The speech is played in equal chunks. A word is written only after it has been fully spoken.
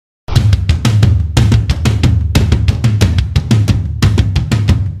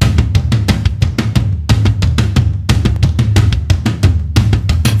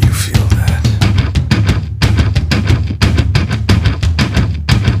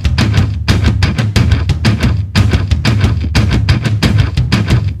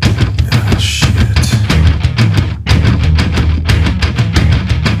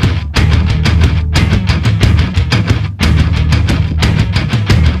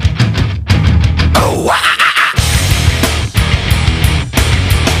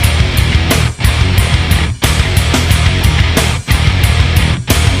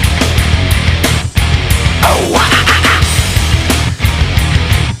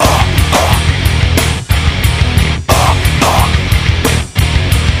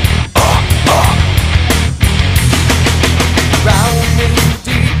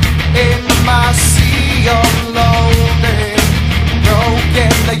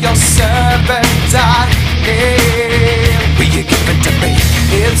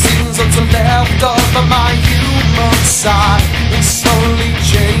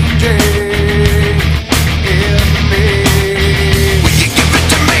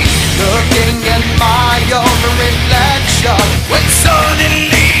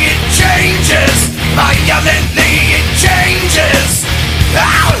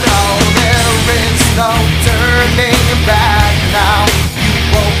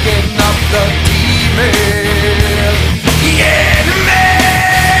the demon. Yeah,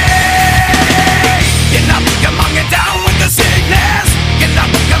 get up, come on, get down with the sickness. Get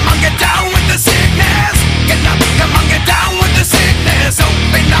up, come on, get down with the sickness. Get up, come on, get down with the sickness.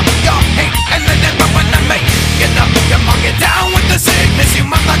 Open up your hate and let it run to me. Get up, come on, get down with the sickness. You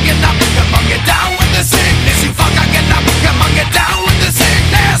mother, get up, come on, get down with the sickness. You fucker, get up, come on, get down with the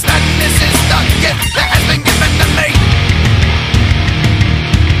sickness. Madness is the gift that has been given to me.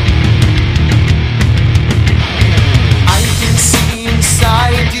 I can see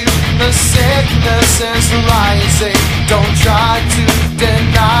inside you, the sickness is rising. Don't try to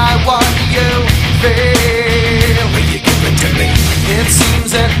deny what you feel. Will you give it to me? It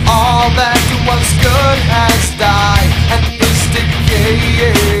seems that all that was good has died and is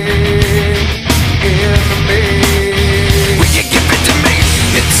decaying.